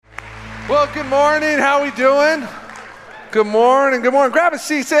Well, good morning. How we doing? Good morning. Good morning. Grab a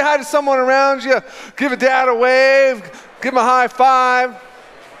seat. Say hi to someone around you. Give a dad a wave. Give him a high five.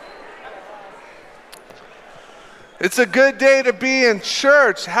 It's a good day to be in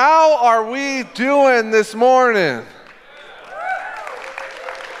church. How are we doing this morning?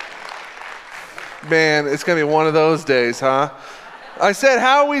 Man, it's going to be one of those days, huh? I said,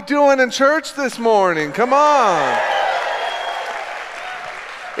 how are we doing in church this morning? Come on.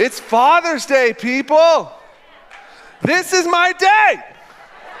 It's Father's Day, people. This is my day.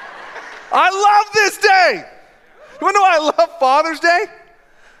 I love this day. You want to know why I love Father's Day?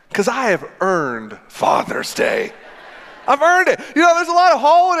 Because I have earned Father's Day. I've earned it. You know, there's a lot of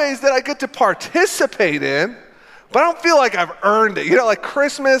holidays that I get to participate in, but I don't feel like I've earned it. You know, like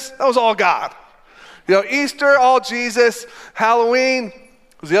Christmas, that was all God. You know, Easter, all Jesus. Halloween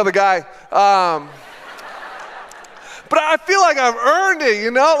was the other guy. But I feel like I've earned it,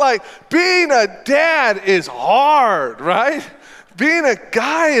 you know? Like, being a dad is hard, right? Being a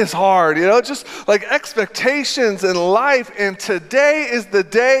guy is hard, you know? Just like expectations in life. And today is the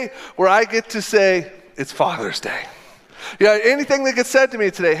day where I get to say, it's Father's Day. Yeah, anything that gets said to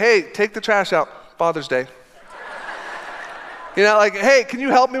me today, hey, take the trash out, Father's Day. You know, like, hey, can you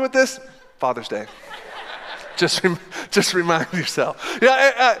help me with this? Father's Day. Just remind yourself.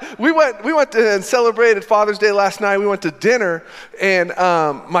 Yeah, we went to and celebrated Father's Day last night. We went to dinner, and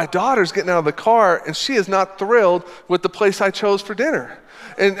my daughter's getting out of the car, and she is not thrilled with the place I chose for dinner.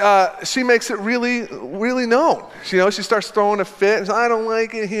 And she makes it really, really known. You know, she starts throwing a fit, and says, I don't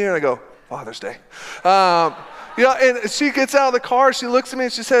like it here. And I go, Father's Day. You know, and she gets out of the car, she looks at me,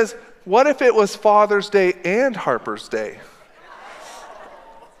 and she says, what if it was Father's Day and Harper's Day?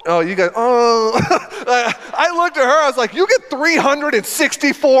 Oh, you guys, oh. I looked at her, I was like, you get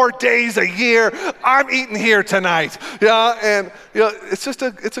 364 days a year. I'm eating here tonight. Yeah, and you know,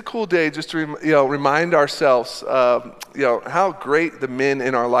 it's a cool day just to remind ourselves of, you know, how great the men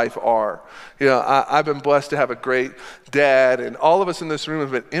in our life are. You know, I've been blessed to have a great dad, and all of us in this room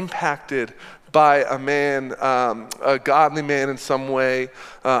have been impacted by a man, a godly man in some way.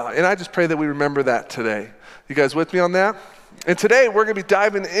 And I just pray that we remember that today. You guys with me on that? And today we're going to be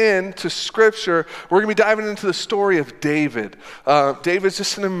diving into Scripture. We're going to be diving into the story of David. David's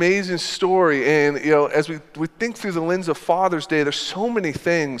just an amazing story. And, you know, as we think through the lens of Father's Day, there's so many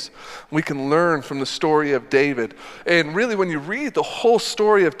things we can learn from the story of David. And really, when you read the whole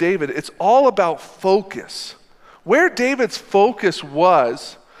story of David, it's all about focus. Where David's focus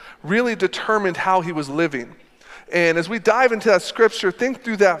was really determined how he was living. And as we dive into that scripture, think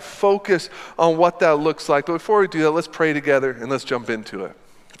through that focus on what that looks like. But before we do that, let's pray together and let's jump into it.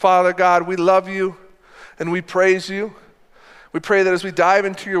 Father God, we love you and we praise you. We pray that as we dive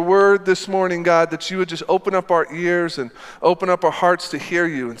into your word this morning, God, that you would just open up our ears and open up our hearts to hear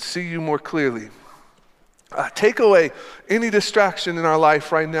you and see you more clearly. Take away any distraction in our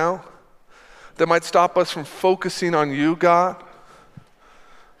life right now that might stop us from focusing on you, God.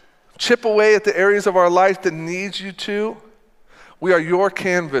 Chip away at the areas of our life that needs you to. We are your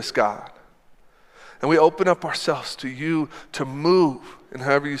canvas, God. And we open up ourselves to you to move in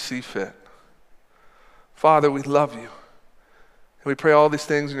however you see fit. Father, we love you. And we pray all these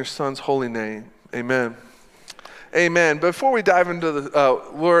things in your Son's holy name. Amen. Amen. Before we dive into the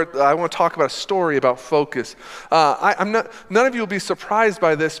word, I want to talk about a story about focus. None of you will be surprised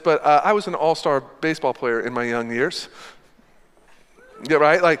by this, but I was an all-star baseball player in my young years. Yeah,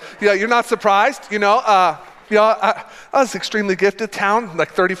 right? Like, yeah, you're not surprised, you know. I was extremely gifted, town,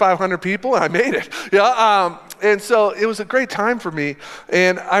 like 3,500 people, and I made it. Yeah, and so it was a great time for me.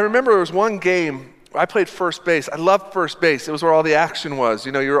 And I remember there was one game, I played first base. I loved first base. It was where all the action was.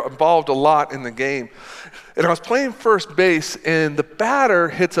 You know, you're involved a lot in the game. And I was playing first base, and the batter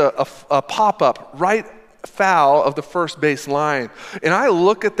hits a pop-up right foul of the first base line. And I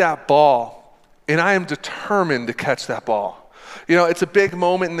look at that ball, and I am determined to catch that ball. You know, it's a big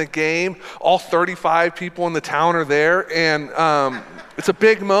moment in the game. All 35 people in the town are there, and it's a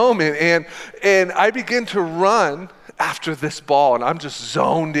big moment. And I begin to run after this ball, and I'm just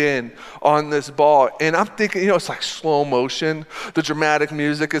zoned in on this ball. And I'm thinking, you know, it's like slow motion. The dramatic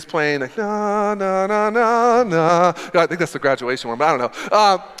music is playing, like, na, na, na, na, na. I think that's the graduation one, but I don't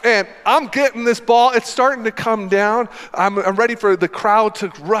know. And I'm getting this ball. It's starting to come down. I'm ready for the crowd to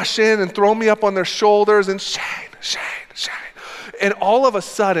rush in and throw me up on their shoulders and shine, shine, shine. And all of a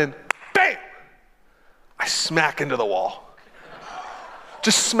sudden, bam, I smack into the wall.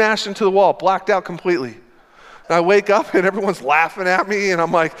 Just smashed into the wall, blacked out completely. And I wake up and everyone's laughing at me, and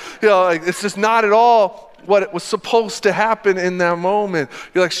I'm like, you know, like, it's just not at all what was supposed to happen in that moment.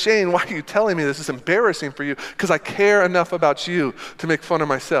 You're like, Shane, why are you telling me this? It's embarrassing for you because I care enough about you to make fun of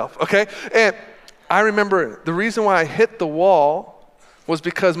myself, okay? And I remember the reason why I hit the wall was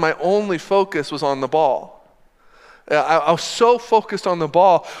because my only focus was on the ball. I was so focused on the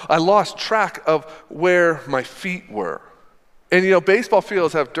ball, I lost track of where my feet were. And baseball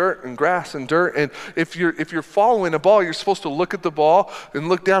fields have dirt and grass and dirt, and if you're following a ball, you're supposed to look at the ball and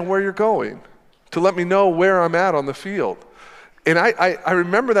look down where you're going to let me know where I'm at on the field. And I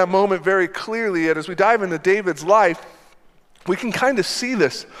remember that moment very clearly, and as we dive into David's life, we can kind of see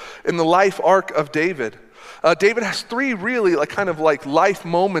this in the life arc of David. David has three really like life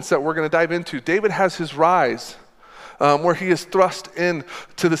moments that we're going to dive into. David has his rise, where he is thrust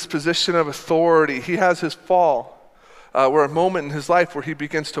into this position of authority. He has his fall. Where a moment in his life where he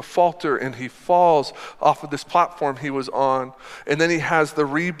begins to falter and he falls off of this platform he was on. And then he has the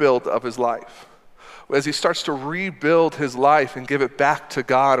rebuild of his life, as he starts to rebuild his life and give it back to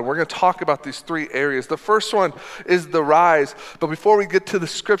God. And we're going to talk about these three areas. The first one is the rise. But before we get to the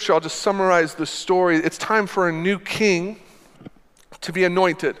scripture, I'll just summarize the story. It's time for a new king to be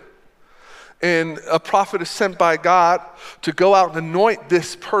anointed. And a prophet is sent by God to go out and anoint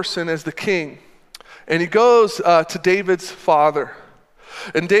this person as the king. And he goes to David's father.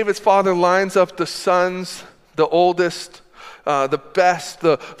 And David's father lines up the sons, the oldest, the best,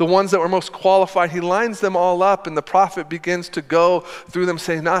 the ones that were most qualified. He lines them all up, and the prophet begins to go through them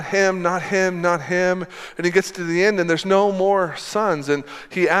saying, not him, not him, not him. And he gets to the end, and there's no more sons. And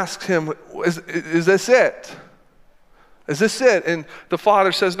he asks him, is this it? Is this it? And the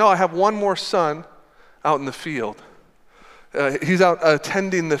father says, no, I have one more son out in the field. He's out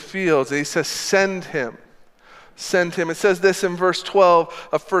attending the fields, and he says, send him. Send him. It says this in verse 12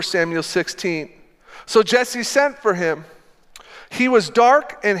 of 1 Samuel 16. So Jesse sent for him. He was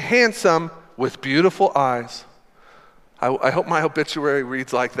dark and handsome with beautiful eyes. I hope my obituary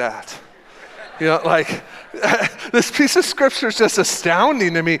reads like that. This piece of scripture is just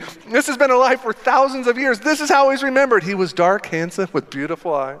astounding to me. This has been alive for thousands of years. This is how he's remembered. He was dark, handsome, with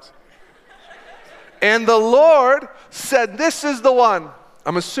beautiful eyes. And the Lord said, this is the one.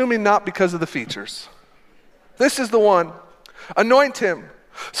 I'm assuming not because of the features. This is the one. Anoint him.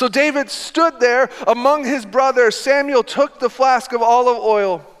 So David stood there among his brothers. Samuel took the flask of olive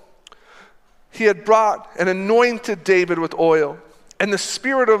oil he had brought and anointed David with oil. And the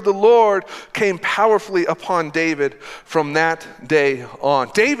Spirit of the Lord came powerfully upon David from that day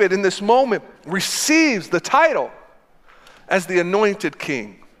on. David, in this moment, receives the title as the anointed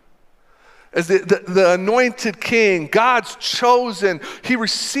king. As the anointed king, God's chosen, he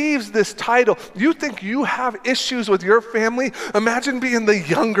receives this title. You think you have issues with your family? Imagine being the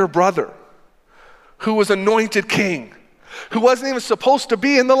younger brother who was anointed king, who wasn't even supposed to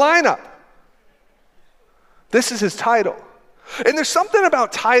be in the lineup. This is his title. And there's something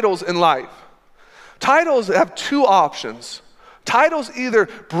about titles in life. Titles have two options. Titles either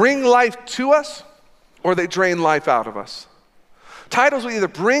bring life to us or they drain life out of us. Titles will either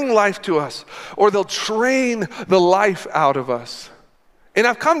bring life to us or they'll drain the life out of us. And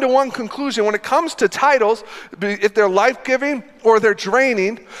I've come to one conclusion. When it comes to titles, if they're life-giving or they're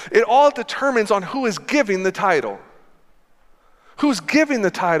draining, it all determines on who is giving the title. Who's giving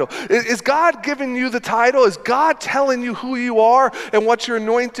the title? Is God giving you the title? Is God telling you who you are and what you're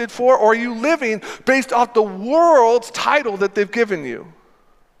anointed for? Or are you living based off the world's title that they've given you?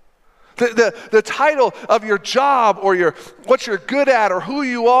 The title of your job or what you're good at or who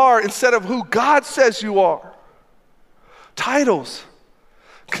you are instead of who God says you are. Titles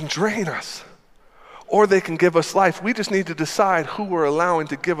can drain us or they can give us life. We just need to decide who we're allowing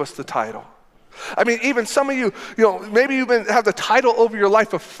to give us the title. I mean, even some of you, maybe you have the title over your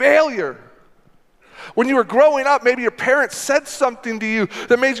life of failure. When you were growing up, maybe your parents said something to you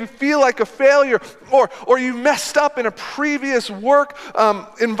that made you feel like a failure, or you messed up in a previous work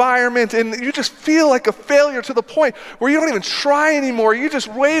environment and you just feel like a failure to the point where you don't even try anymore. You just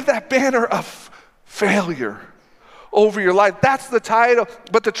wave that banner of failure over your life. That's the title.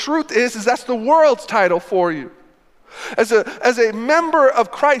 But the truth is that's the world's title for you. As a member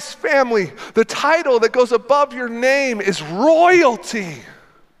of Christ's family, the title that goes above your name is royalty.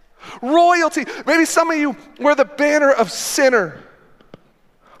 Royalty. Maybe some of you wear the banner of sinner.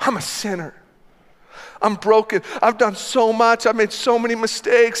 I'm a sinner. I'm broken. I've done so much. I've made so many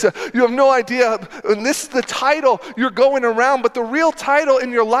mistakes. You have no idea. And this is the title you're going around. But the real title in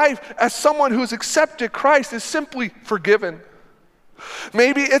your life as someone who's accepted Christ is simply forgiven.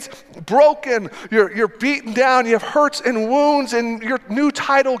 Maybe it's broken, you're beaten down, you have hurts and wounds, and your new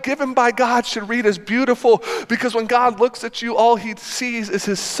title given by God should read as beautiful, because when God looks at you, all he sees is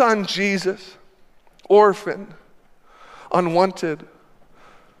his son, Jesus. orphan, unwanted,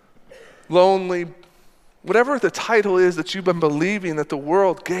 lonely, whatever the title is that you've been believing that the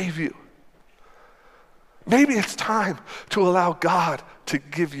world gave you. Maybe it's time to allow God to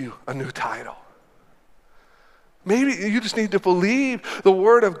give you a new title. Maybe you just need to believe the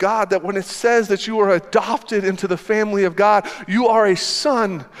word of God, that when it says that you are adopted into the family of God, you are a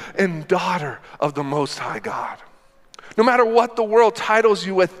son and daughter of the Most High God. No matter what the world titles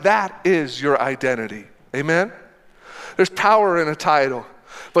you with, that is your identity. Amen? There's power in a title,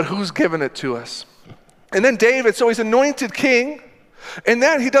 but who's given it to us? And then David, so he's anointed king, and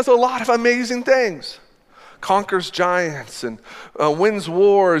then he does a lot of amazing things. Conquers giants and wins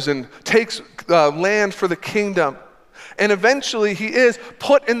wars and takes land for the kingdom. And eventually he is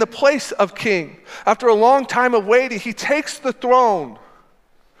put in the place of king. After a long time of waiting, he takes the throne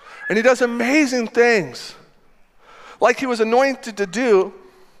and he does amazing things like he was anointed to do.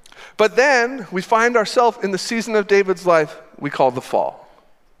 But then we find ourselves in the season of David's life we call the fall.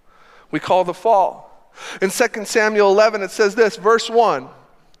 We call the fall. In 2 Samuel 11 it says this, verse 1.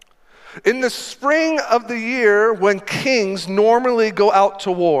 In the spring of the year, when kings normally go out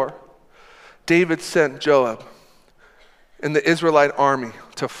to war, David sent Joab and the Israelite army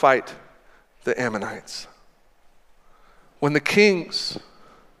to fight the Ammonites. When the kings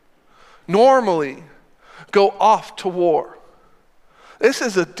normally go off to war, this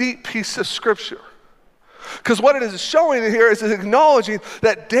is a deep piece of scripture. Because what it is showing here is acknowledging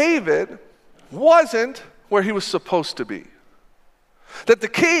that David wasn't where he was supposed to be. That the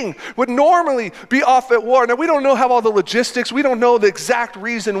king would normally be off at war. Now, we don't know how all the logistics, we don't know the exact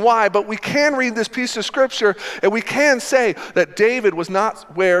reason why, but we can read this piece of scripture and we can say that David was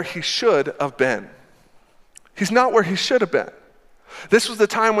not where he should have been. He's not where he should have been. This was the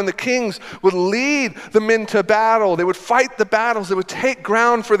time when the kings would lead the men to battle. They would fight the battles. They would take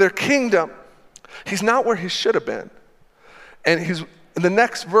ground for their kingdom. He's not where he should have been. And in the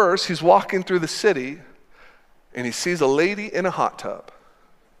next verse, he's walking through the city and he sees a lady in a hot tub.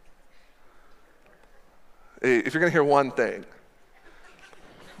 If you're going to hear one thing,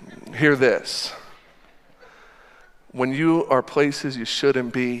 hear this. When you are places you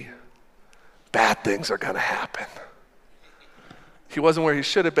shouldn't be, bad things are going to happen. He wasn't where he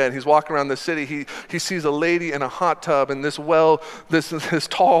should have been. He's walking around the city. He sees a lady in a hot tub, and this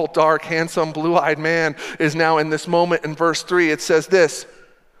tall, dark, handsome, blue-eyed man is now in this moment. In verse 3, it says this.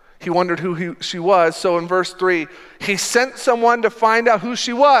 He wondered who she was. So in verse 3, he sent someone to find out who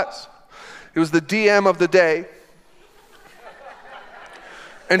she was. It was the DM of the day.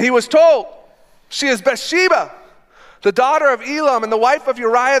 And he was told, she is Bathsheba, the daughter of Elam and the wife of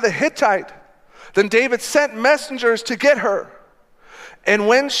Uriah the Hittite. Then David sent messengers to get her. And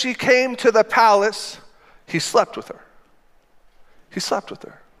when she came to the palace, he slept with her. He slept with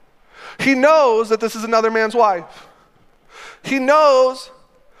her. He knows that this is another man's wife. He knows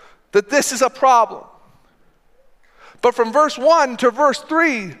that this is a problem. But from verse 1 to verse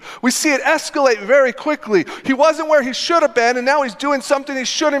 3, we see it escalate very quickly. He wasn't where he should have been, and now he's doing something he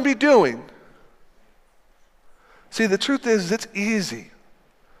shouldn't be doing. See, the truth is, it's easy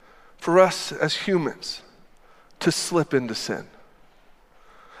for us as humans to slip into sin.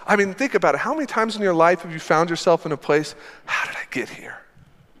 I mean, think about it. How many times in your life have you found yourself in a place, how did I get here?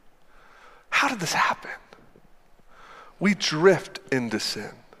 How did this happen? We drift into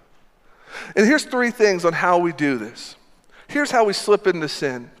sin. And here's 3 things on how we do this. Here's how we slip into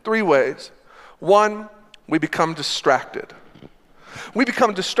sin. 3 ways. 1, we become distracted. We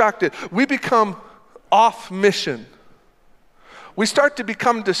become distracted. We become off mission. We start to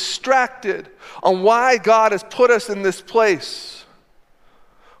become distracted on why God has put us in this place.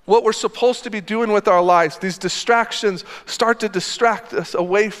 What we're supposed to be doing with our lives. These distractions start to distract us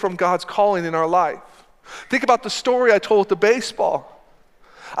away from God's calling in our life. Think about the story I told with the baseball.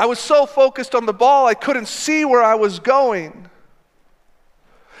 I was so focused on the ball, I couldn't see where I was going.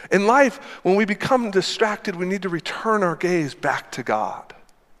 In life, when we become distracted, we need to return our gaze back to God.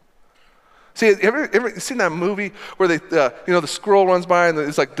 See, ever seen that movie where the squirrel runs by and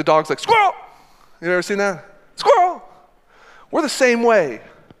it's like the dog's like, squirrel! You ever seen that? Squirrel! We're the same way.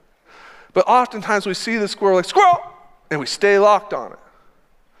 But oftentimes we see the squirrel like, squirrel! And we stay locked on it.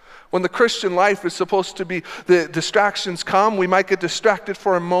 When the Christian life is supposed to be, the distractions come, we might get distracted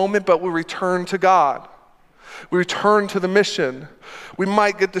for a moment, but we return to God. We return to the mission. We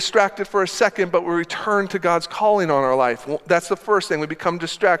might get distracted for a second, but we return to God's calling on our life. Well, that's the first thing. We become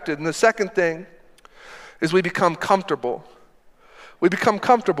distracted. And the second thing is we become comfortable. We become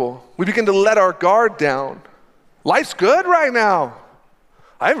comfortable. We begin to let our guard down. Life's good right now.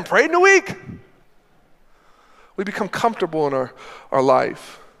 I haven't prayed in a week. We become comfortable in our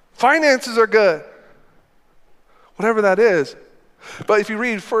life. Finances are good. whatever that is. But if you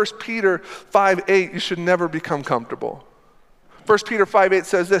read 1 Peter 5:8, you should never become comfortable. 1 Peter 5:8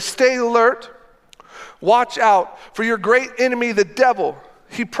 says this, stay alert, watch out for your great enemy, the devil.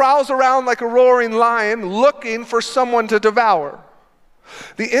 He prowls around like a roaring lion looking for someone to devour.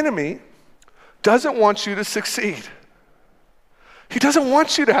 The enemy doesn't want you to succeed. He doesn't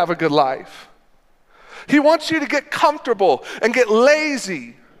want you to have a good life. He wants you to get comfortable and get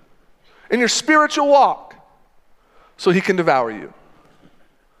lazy in your spiritual walk so he can devour you.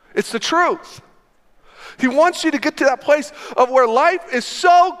 It's the truth. He wants you to get to that place of where life is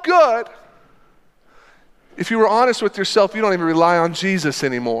so good, if you were honest with yourself, you don't even rely on Jesus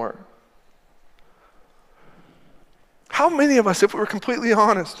anymore. How many of us, if we were completely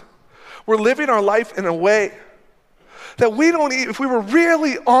honest, we're living our life in a way that we don't even, if we were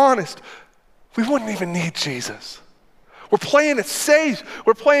really honest, we wouldn't even need Jesus. We're playing it safe.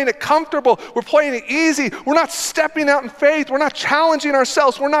 We're playing it comfortable. We're playing it easy. We're not stepping out in faith. We're not challenging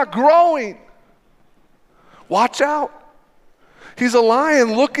ourselves. We're not growing. Watch out. He's a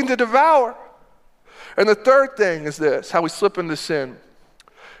lion looking to devour. And the third thing is this, how we slip into sin,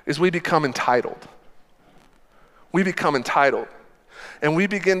 is we become entitled. We become entitled. And we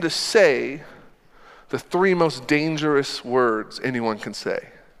begin to say the three most dangerous words anyone can say.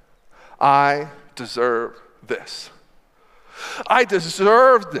 I deserve this. I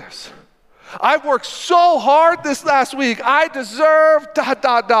deserve this. I've worked so hard this last week. I deserve ...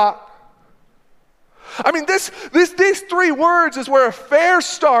 I mean, these three words is where affairs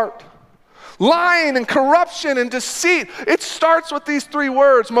start. Lying and corruption and deceit. It starts with these three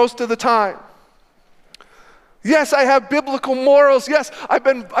words most of the time. Yes, I have biblical morals. Yes, I've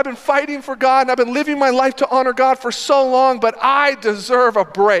been fighting for God and I've been living my life to honor God for so long, but I deserve a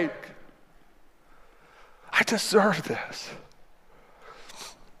break. I deserve this.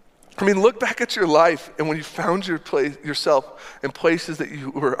 I mean, look back at your life and when you found yourself in places that you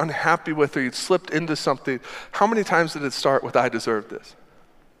were unhappy with or you'd slipped into something, how many times did it start with, I deserve this?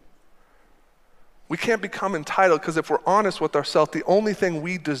 We can't become entitled because if we're honest with ourselves, the only thing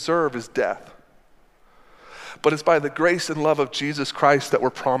we deserve is death. But it's by the grace and love of Jesus Christ that we're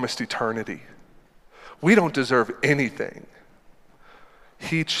promised eternity. We don't deserve anything.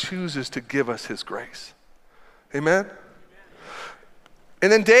 He chooses to give us his grace. Amen?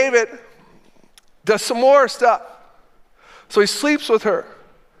 And then David does some more stuff. So he sleeps with her.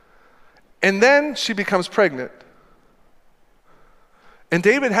 And then she becomes pregnant. And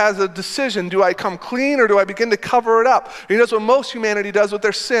David has a decision. Do I come clean or do I begin to cover it up? And he does what most humanity does with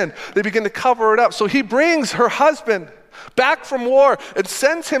their sin. They begin to cover it up. So he brings her husband back from war and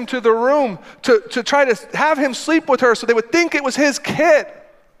sends him to the room to try to have him sleep with her so they would think it was his kid.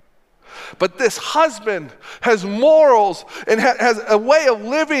 But this husband has morals and has a way of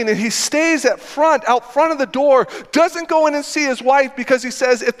living, and he stays out front of the door, doesn't go in and see his wife because he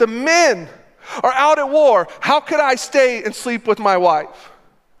says, if the men are out at war, how could I stay and sleep with my wife?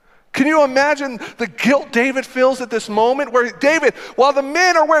 Can you imagine the guilt David feels at this moment where David, while the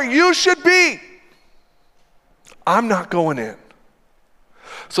men are where you should be, I'm not going in.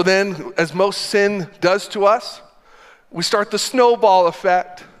 So then, as most sin does to us, we start the snowball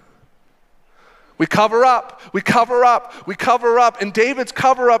effect. We cover up, and David's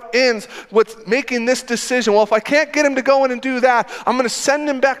cover up ends with making this decision. Well, if I can't get him to go in and do that, I'm going to send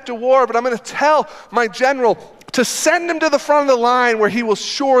him back to war, but I'm going to tell my general to send him to the front of the line where he will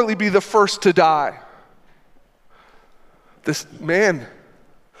surely be the first to die. This man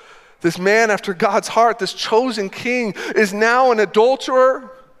after God's heart, this chosen king, is now an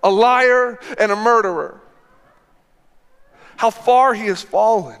adulterer, a liar, and a murderer. How far he has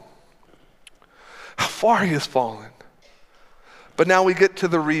fallen. How far he has fallen. But now we get to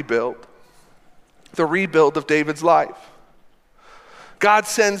the rebuild of David's life. God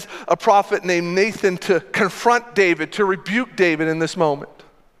sends a prophet named Nathan to confront David, to rebuke David in this moment.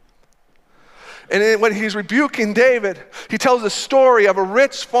 And when he's rebuking David, he tells a story of a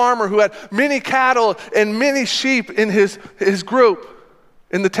rich farmer who had many cattle and many sheep in his group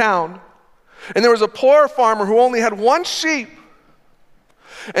in the town. And there was a poor farmer who only had one sheep.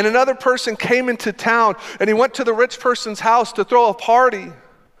 And another person came into town and he went to the rich person's house to throw a party,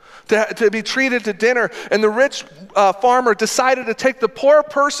 to be treated to dinner. And the rich farmer decided to take the poor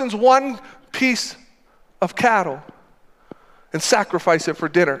person's one piece of cattle and sacrifice it for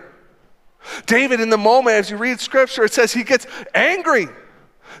dinner. David, in the moment, as you read scripture, it says he gets angry.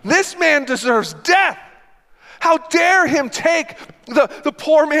 This man deserves death. How dare him take the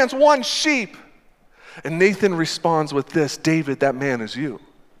poor man's one sheep? And Nathan responds with this, David, that man is you.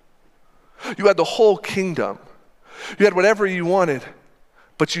 You had the whole kingdom. You had whatever you wanted,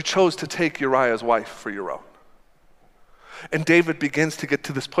 but you chose to take Uriah's wife for your own. And David begins to get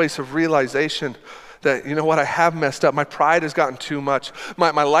to this place of realization that, you know what, I have messed up. My pride has gotten too much.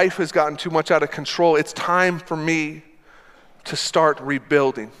 My life has gotten too much out of control. It's time for me to start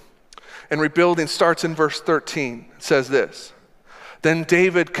rebuilding. And rebuilding starts in verse 13. It says this, "Then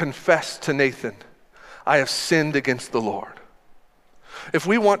David confessed to Nathan, 'I have sinned against the Lord.'" If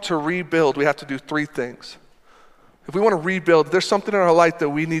we want to rebuild, we have to do three things. If we want to rebuild, there's something in our life that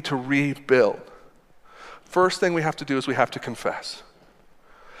we need to rebuild. First thing we have to do is we have to confess.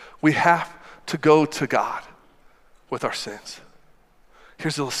 We have to go to God with our sins.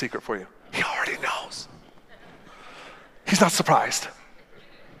 Here's a little secret for you. He already knows. He's not surprised.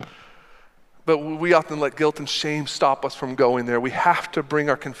 But we often let guilt and shame stop us from going there. We have to bring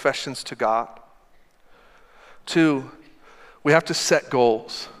our confessions to God. 2, we have to set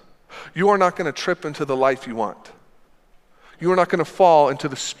goals. You are not going to trip into the life you want. You are not going to fall into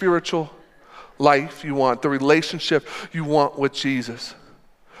the spiritual life you want, the relationship you want with Jesus.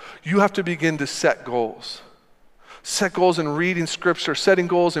 You have to begin to set goals. Set goals in reading scripture, setting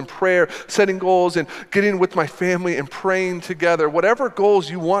goals in prayer, setting goals in getting with my family and praying together. Whatever goals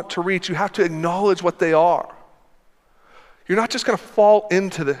you want to reach, you have to acknowledge what they are. You're not just going to fall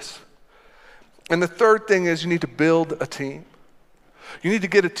into this. And the third thing is you need to build a team. You need to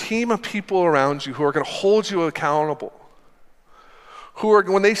get a team of people around you who are going to hold you accountable. Who are,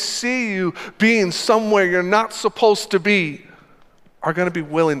 when they see you being somewhere you're not supposed to be, are going to be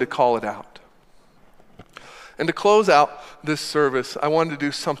willing to call it out. And to close out this service, I wanted to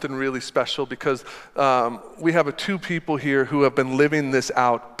do something really special because we have 2 people here who have been living this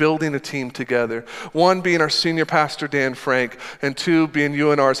out, building a team together. One being our senior pastor, Dan Frank, and 2 being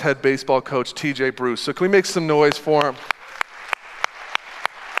UNR's head baseball coach, TJ Bruce. So can we make some noise for him?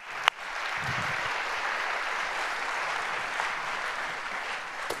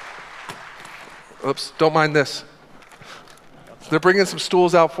 Oops, don't mind this. They're bringing some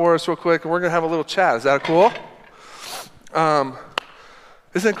stools out for us real quick, and we're going to have a little chat. Is that cool?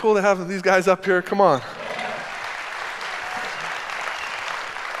 Isn't it cool to have these guys up here? Come on.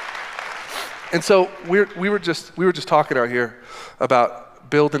 And so we were just talking out here about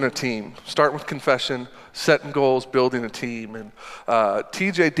building a team. Start with confession, setting goals, building a team. And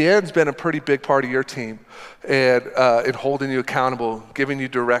TJ, Dan's been a pretty big part of your team and in holding you accountable, giving you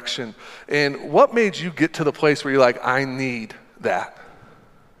direction. And what made you get to the place where you're like, I need that?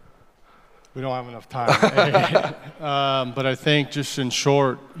 We don't have enough time. But I think just in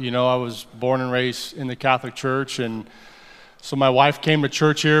short, I was born and raised in the Catholic Church, and so my wife came to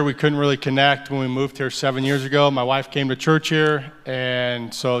church here. We couldn't really connect when we moved here 7 years ago. My wife came to church here,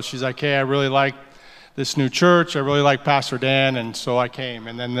 and so she's like, hey, I really like this new church. I really like Pastor Dan, and so I came.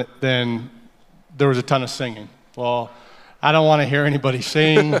 And then there was a ton of singing. Well, I don't want to hear anybody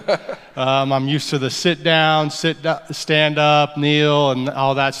sing. I'm used to the sit down, stand up, kneel, and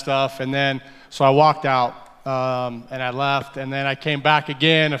all that stuff. And then, so I walked out, and I left. And then I came back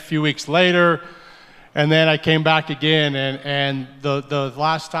again a few weeks later. And then I came back again. And the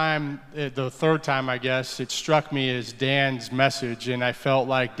last time, the third time, I guess, it struck me as Dan's message. And I felt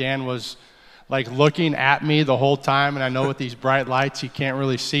like Dan was like looking at me the whole time. And I know with these bright lights, he can't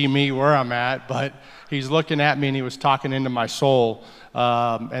really see me where I'm at, but he's looking at me and he was talking into my soul.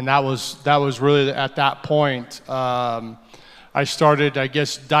 And that was really at that point, I started, I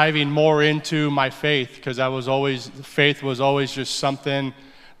guess, diving more into my faith, because faith was always just something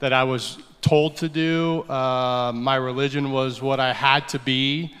that I was told to do. My religion was what I had to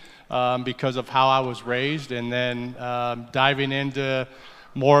be because of how I was raised. And then diving into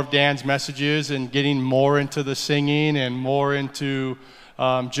more of Dan's messages and getting more into the singing and more into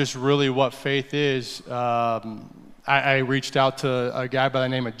just really what faith is. I reached out to a guy by the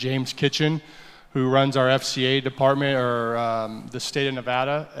name of James Kitchen, who runs our FCA department, or the state of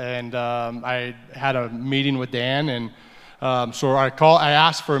Nevada, and I had a meeting with Dan, and so I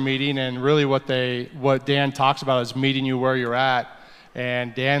asked for a meeting, and really what Dan talks about is meeting you where you're at.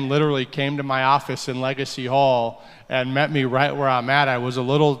 And Dan literally came to my office in Legacy Hall and met me right where I'm at. I was a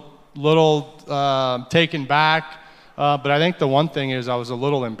little taken back. But I think the one thing is I was a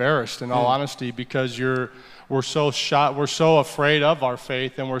little embarrassed, in all honesty, because we're so afraid of our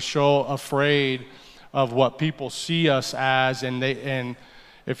faith, and we're so afraid of what people see us as, and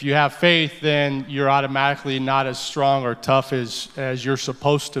if you have faith, then you're automatically not as strong or tough as you're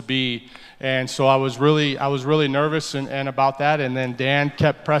supposed to be. And so I was really nervous and about that. And then Dan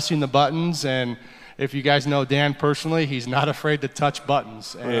kept pressing the buttons, and if you guys know Dan personally, he's not afraid to touch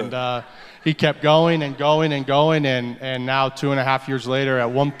buttons. And he kept going and going and going, and now 2.5 years later,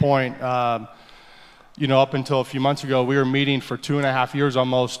 at one point, up until a few months ago, we were meeting for 2.5 years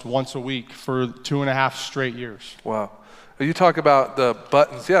almost once a week for 2.5 straight years. Wow. You talk about the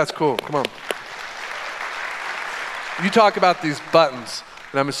buttons. Yeah, that's cool. Come on. You talk about these buttons,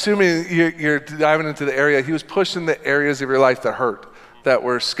 and I'm assuming you're diving into the area. He was pushing the areas of your life that hurt, that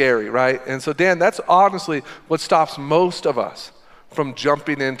were scary, right? And so, Dan, that's honestly what stops most of us from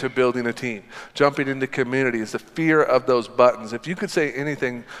jumping into building a team, jumping into community, is the fear of those buttons. If you could say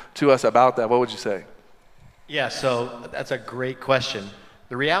anything to us about that, what would you say? Yeah, so that's a great question.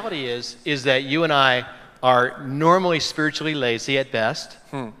 The reality is that you and I are normally spiritually lazy at best.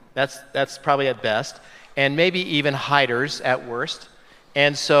 That's probably at best. And maybe even hiders at worst.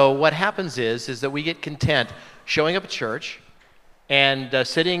 And so what happens is that we get content showing up at church and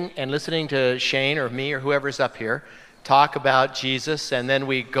sitting and listening to Shane or me or whoever's up here talk about Jesus, and then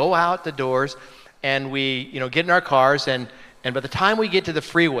we go out the doors and we get in our cars, and by the time we get to the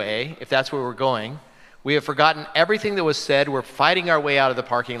freeway, if that's where we're going, we have forgotten everything that was said. We're fighting our way out of the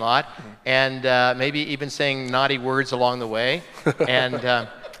parking lot and maybe even saying naughty words along the way. And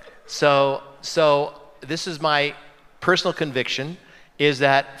so this is my personal conviction, is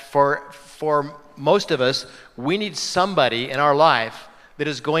that for most of us, we need somebody in our life that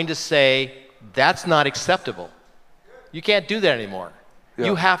is going to say, that's not acceptable. You can't do that anymore. Yeah.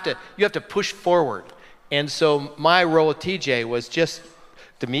 You have to push forward. And so my role with TJ was just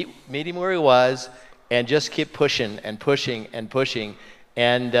to meet him where he was and just keep pushing and pushing and pushing.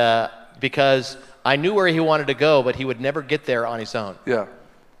 And because I knew where he wanted to go, but he would never get there on his own. Yeah.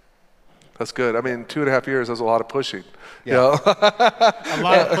 That's good. I mean, 2.5 years, that's a lot of pushing. Yeah. You know? A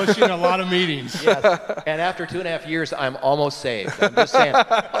lot of pushing, a lot of meetings. Yes. And after 2.5 years, I'm almost saved. I'm just saying,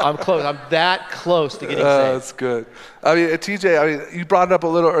 I'm close. I'm that close to getting saved. That's good. I mean, TJ, you brought it up a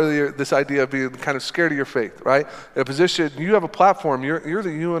little earlier, this idea of being kind of scared of your faith, right? In a position, you have a platform. You're the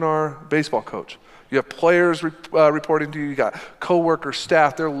UNR baseball coach. You have players reporting to you. You got coworkers,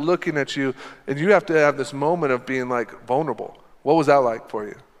 staff. They're looking at you, and you have to have this moment of being like vulnerable. What was that like for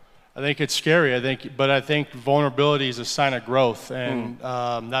you? I think it's scary. But I think vulnerability is a sign of growth, and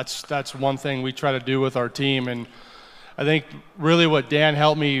that's one thing we try to do with our team. And I think really what Dan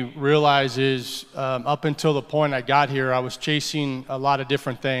helped me realize is up until the point I got here, I was chasing a lot of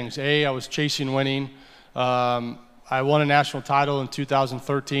different things. I was chasing winning. I won a national title in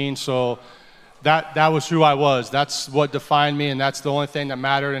 2013, so that was who I was. That's what defined me, and that's the only thing that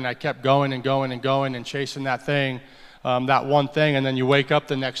mattered. And I kept going and going and going and chasing that thing. That one thing, and then you wake up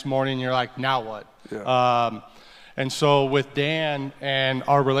the next morning and you're like, now what? Yeah. And so with Dan and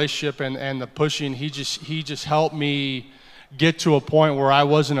our relationship and the pushing, he just helped me get to a point where I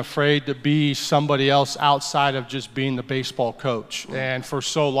wasn't afraid to be somebody else outside of just being the baseball coach. And for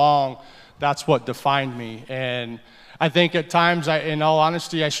so long, that's what defined me. And I think at times, in all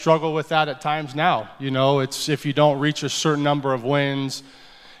honesty, I struggle with that at times now. It's if you don't reach a certain number of wins,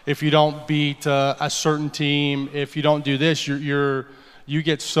 if you don't beat a certain team, if you don't do this, you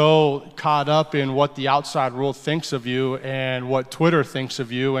get so caught up in what the outside world thinks of you and what Twitter thinks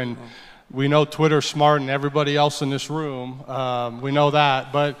of you. And we know Twitter's smarter than everybody else in this room. We know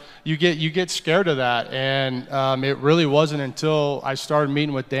that, but you get scared of that. And it really wasn't until I started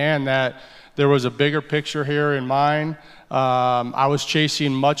meeting with Dan that there was a bigger picture here in mind. I was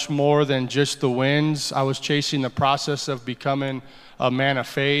chasing much more than just the wins. I was chasing the process of becoming a man of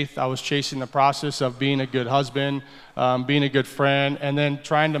faith. I was chasing the process of being a good husband, being a good friend, and then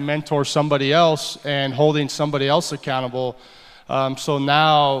trying to mentor somebody else and holding somebody else accountable. So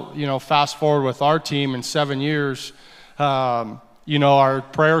now, fast forward with our team in 7 years, our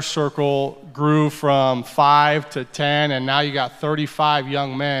prayer circle grew from 5 to 10, and now you got 35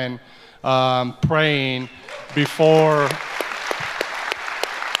 young men praying before.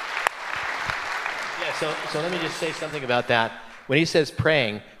 Yeah, so let me just say something about that. When he says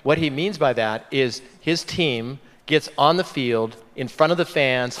praying, what he means by that is his team gets on the field in front of the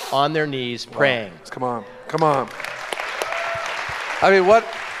fans on their knees praying. Wow. Come on. I mean, what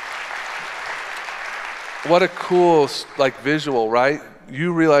a cool visual, right?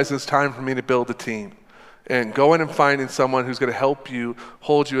 You realize it's time for me to build a team. And going and finding someone who's going to help you,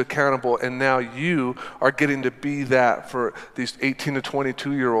 hold you accountable, and now you are getting to be that for these 18 to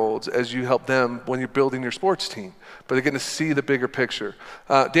 22-year-olds as you help them when you're building your sports team. But they're getting to see the bigger picture.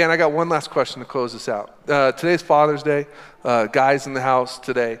 Dan, I got one last question to close this out. Today's Father's Day. Guys in the house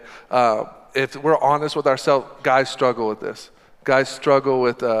today. If we're honest with ourselves, guys struggle with this. Guys struggle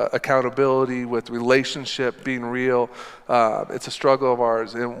with accountability, with relationship being real. It's a struggle of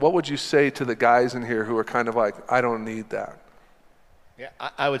ours. And what would you say to the guys in here who are kind of like, I don't need that? Yeah,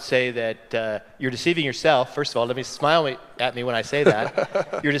 I would say that you're deceiving yourself. First of all, let me smile at me when I say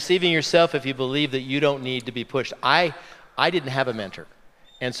that. You're deceiving yourself if you believe that you don't need to be pushed. I didn't have a mentor.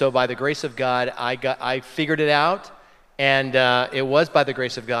 And so by the grace of God, I figured it out. And it was by the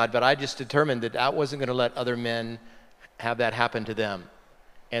grace of God, but I just determined that I wasn't going to let other men have that happen to them.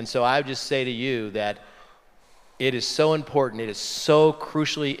 And so I would just say to you that it is so important, it is so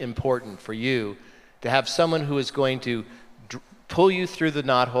crucially important for you to have someone who is going to pull you through the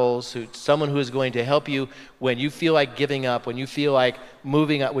knotholes, someone who is going to help you when you feel like giving up, when you feel like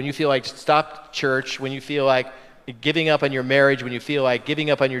moving up, when you feel like stop church, when you feel like giving up on your marriage, when you feel like giving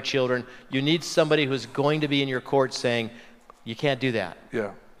up on your children. You need somebody who's going to be in your court saying, you can't do that.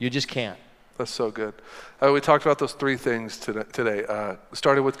 Yeah. You just can't. That's so good. We talked about those three things today.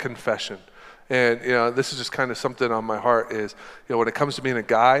 Started with confession. And, this is just kind of something on my heart is, when it comes to being a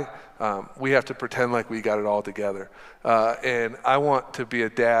guy, we have to pretend like we got it all together. And I want to be a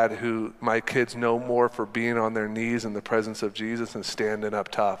dad who my kids know more for being on their knees in the presence of Jesus and standing up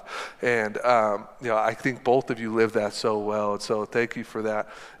tough. And, I think both of you live that so well. And so thank you for that.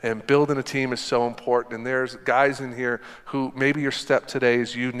 And building a team is so important. And there's guys in here who maybe your step today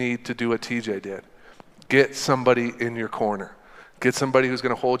is you need to do what TJ did. Get somebody in your corner. Get somebody who's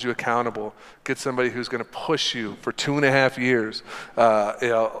going to hold you accountable. Get somebody who's going to push you for 2.5 years,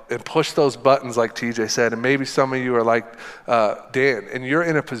 and push those buttons like TJ said. And maybe some of you are like Dan, and you're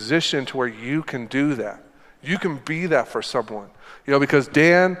in a position to where you can do that. You can be that for someone. Because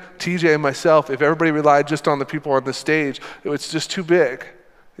Dan, TJ, and myself, if everybody relied just on the people on the stage, it's just too big.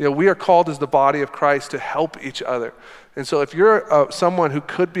 We are called as the body of Christ to help each other. And so if you're someone who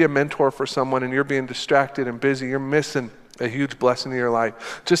could be a mentor for someone and you're being distracted and busy, you're missing a huge blessing in your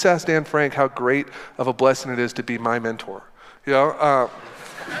life. Just ask Dan Frank how great of a blessing it is to be my mentor. It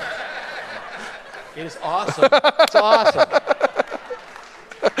is awesome. It's awesome.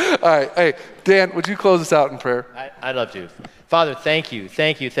 All right. Hey, Dan, would you close us out in prayer? I'd love to. Father, thank you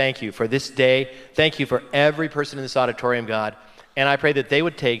for this day. Thank you for every person in this auditorium, God. And I pray that they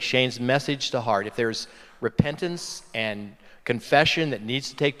would take Shane's message to heart. If there's repentance and confession that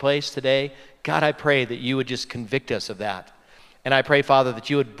needs to take place today, God, I pray that you would just convict us of that. And I pray, Father, that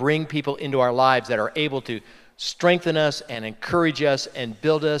you would bring people into our lives that are able to strengthen us and encourage us and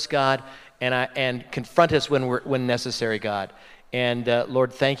build us, God, and confront us when necessary, God. And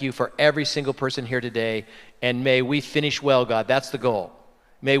Lord, thank you for every single person here today. And may we finish well, God. That's the goal.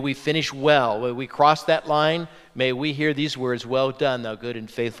 May we finish well. When we cross that line, may we hear these words, well done, thou good and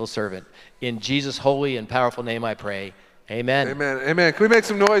faithful servant. In Jesus' holy and powerful name I pray. Amen. Amen. Amen. Can we make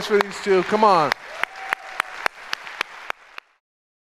some noise for these two? Come on.